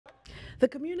The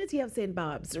community of St.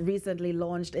 Barbs recently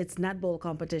launched its netball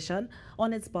competition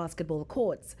on its basketball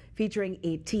courts, featuring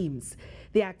 8 teams.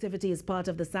 The activity is part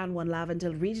of the San Juan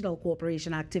Laventille Regional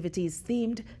Corporation activities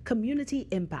themed Community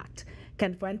Impact.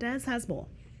 Ken Fuentes has more.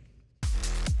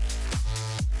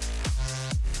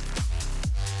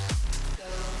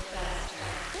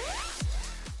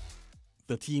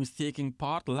 The teams taking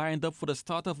part lined up for the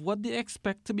start of what they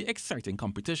expect to be exciting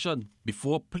competition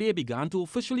before play began to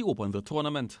officially open the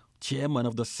tournament. Chairman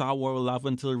of the San Juan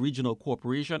Laventille Regional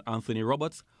Corporation, Anthony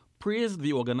Roberts, praised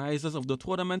the organizers of the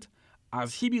tournament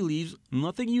as he believes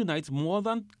nothing unites more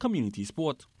than community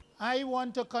sport. I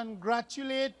want to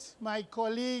congratulate my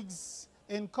colleagues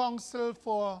in council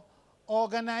for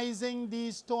organizing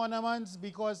these tournaments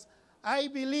because I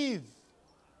believe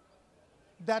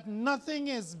that nothing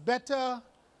is better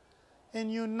in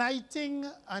uniting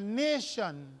a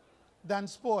nation than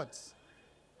sports.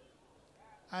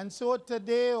 And so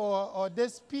today, or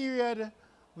this period,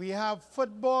 we have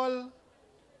football,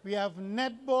 we have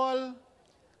netball,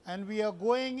 and we are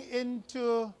going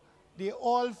into the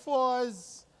All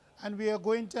Fours, and we are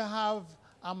going to have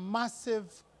a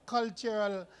massive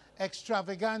cultural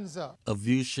extravaganza. A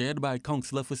view shared by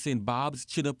Councillor for St. Barbs,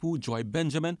 Chinapu Joy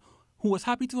Benjamin, who was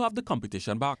happy to have the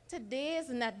competition back. Today's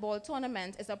netball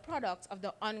tournament is a product of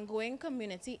the ongoing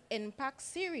Community Impact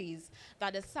series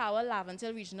that the San Juan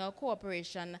Laventille Regional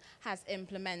Corporation has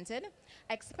implemented,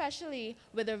 especially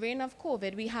with the reign of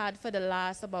COVID we had for the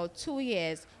last about 2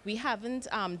 years. We haven't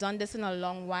done this in a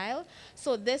long while,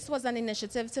 so this was an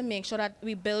initiative to make sure that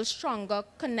we build stronger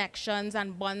connections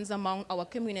and bonds among our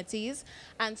communities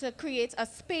and to create a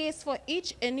space for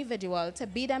each individual to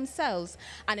be themselves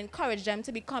and encourage them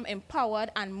to become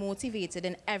empowered and motivated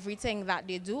in everything that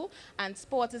they do, and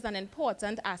sport is an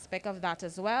important aspect of that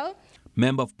as well.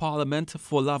 Member of Parliament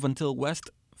for Laventille West,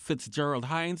 Fitzgerald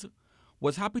Hines,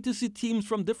 was happy to see teams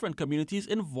from different communities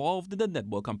involved in the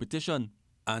netball competition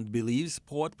and believes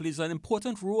sport plays an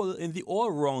important role in the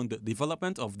all-round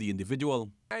development of the individual.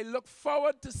 I look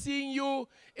forward to seeing you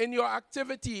in your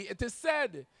activity. It is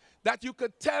said that you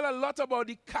could tell a lot about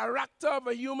the character of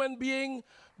a human being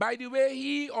by the way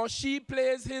he or she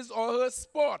plays his or her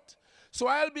sport. So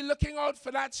I'll be looking out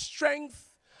for that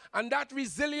strength and that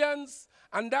resilience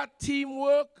and that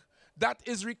teamwork that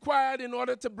is required in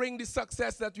order to bring the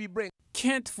success that we bring.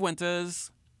 Kent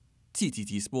Fuentes,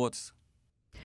 TTT Sports.